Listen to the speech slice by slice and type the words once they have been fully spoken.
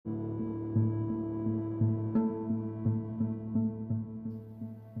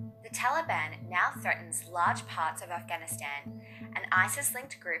Taliban now threatens large parts of Afghanistan. An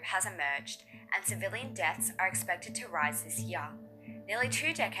ISIS-linked group has emerged, and civilian deaths are expected to rise this year. Nearly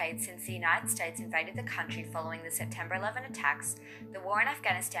 2 decades since the United States invaded the country following the September 11 attacks, the war in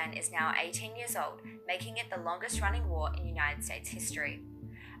Afghanistan is now 18 years old, making it the longest-running war in United States history.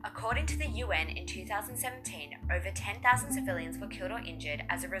 According to the UN in 2017, over 10,000 civilians were killed or injured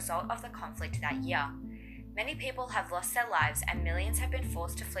as a result of the conflict that year. Many people have lost their lives and millions have been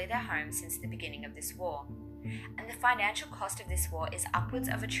forced to flee their homes since the beginning of this war. And the financial cost of this war is upwards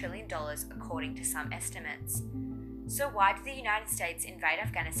of $1 trillion according to some estimates. So why did the United States invade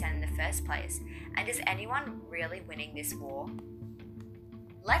Afghanistan in the first place? And is anyone really winning this war?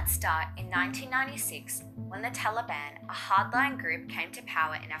 Let's start in 1996, when the Taliban, a hardline group, came to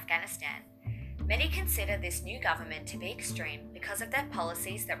power in Afghanistan. Many consider this new government to be extreme because of their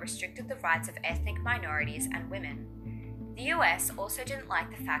policies that restricted the rights of ethnic minorities and women. The US also didn't like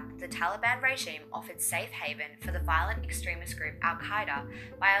the fact that the Taliban regime offered safe haven for the violent extremist group Al-Qaeda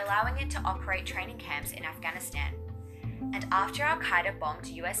by allowing it to operate training camps in Afghanistan. And after Al-Qaeda bombed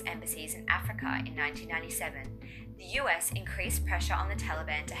US embassies in Africa in 1997, the US increased pressure on the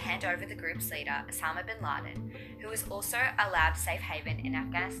Taliban to hand over the group's leader, Osama bin Laden, who was also allowed safe haven in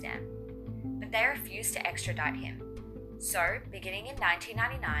Afghanistan. But they refused to extradite him. So, beginning in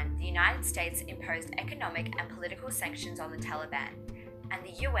 1999, the United States imposed economic and political sanctions on the Taliban, and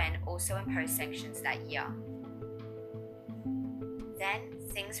the UN also imposed sanctions that year. Then,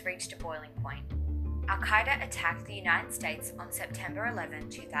 things reached a boiling point. Al-Qaeda attacked the United States on September 11,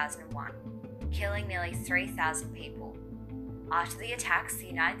 2001, killing nearly 3,000 people. After the attacks, the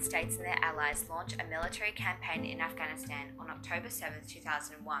United States and their allies launched a military campaign in Afghanistan on October 7,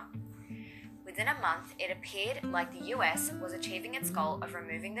 2001. Within a month, it appeared like the US was achieving its goal of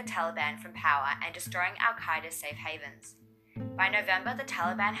removing the Taliban from power and destroying Al-Qaeda's safe havens. By November, the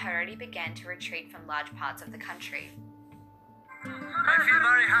Taliban had already begun to retreat from large parts of the country. I feel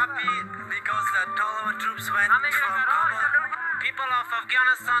very happy because the Taliban troops went from Kabul. People of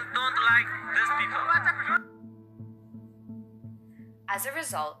Afghanistan don't like these people. As a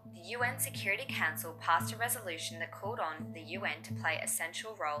result, the UN Security Council passed a resolution that called on the UN to play a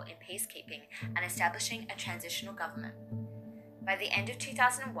central role in peacekeeping and establishing a transitional government. By the end of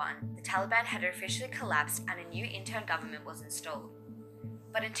 2001, the Taliban had officially collapsed and a new interim government was installed.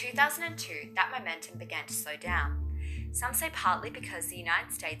 But in 2002, that momentum began to slow down. Some say partly because the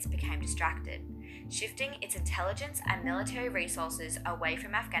United States became distracted, shifting its intelligence and military resources away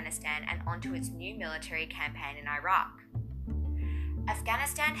from Afghanistan and onto its new military campaign in Iraq.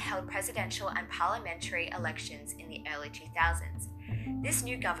 Afghanistan held presidential and parliamentary elections in the early 2000s. This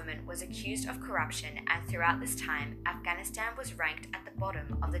new government was accused of corruption, and throughout this time, Afghanistan was ranked at the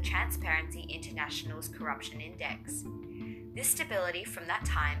bottom of the Transparency International's Corruption Index. This stability from that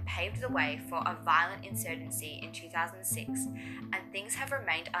time paved the way for a violent insurgency in 2006, and things have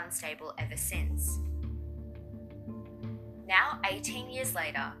remained unstable ever since. Now, 18 years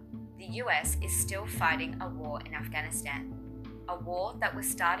later, the US is still fighting a war in Afghanistan, a war that was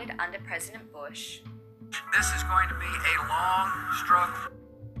started under President Bush. This is going to be a long struggle.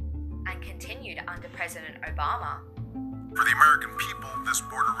 And continued under President Obama. For the American people, this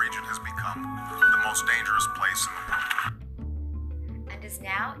border region has become the most dangerous place in the world. And is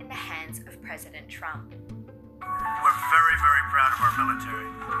now in the hands of President Trump. We're very, very proud of our military.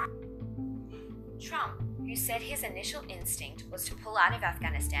 Trump, who said his initial instinct was to pull out of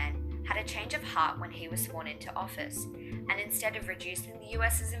Afghanistan, had a change of heart when he was sworn into office, and instead of reducing the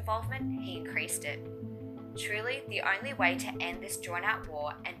US's involvement, he increased it. Truly, the only way to end this drawn-out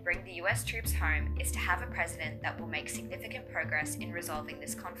war and bring the US troops home is to have a president that will make significant progress in resolving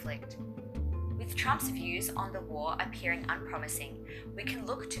this conflict. With Trump's views on the war appearing unpromising, we can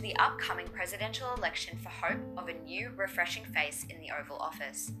look to the upcoming presidential election for hope of a new, refreshing face in the Oval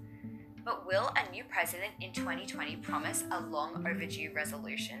Office. But will a new president in 2020 promise a long overdue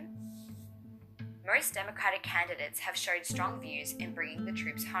resolution? Most Democratic candidates have showed strong views in bringing the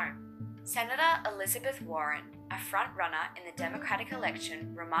troops home. Senator Elizabeth Warren, a front-runner in the Democratic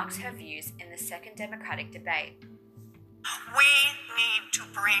election, remarks her views in the second Democratic debate. We need to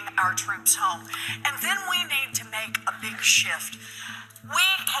bring our troops home, and then we need to make a big shift.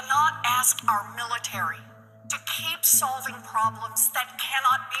 We cannot ask our military to keep solving problems that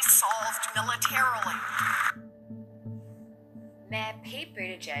cannot be solved militarily. Mayor Pete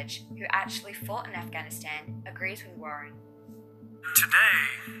Buttigieg, who actually fought in Afghanistan, agrees with Warren.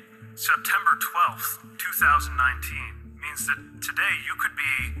 Today, September 12th, 2019, means that today you could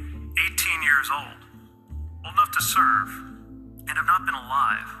be 18 years old enough to serve, and have not been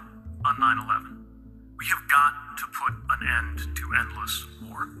alive on 9/11. We have got to put an end to endless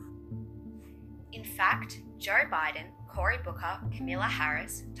war. In fact, Joe Biden, Cory Booker, Kamala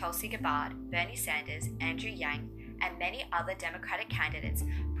Harris, Tulsi Gabbard, Bernie Sanders, Andrew Yang, and many other Democratic candidates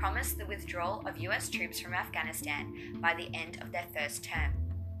promised the withdrawal of US troops from Afghanistan by the end of their first term.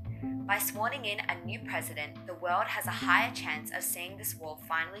 By sworning in a new president, the world has a higher chance of seeing this war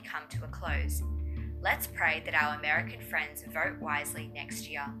finally come to a close. Let's pray that our American friends vote wisely next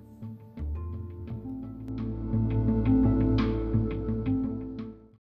year.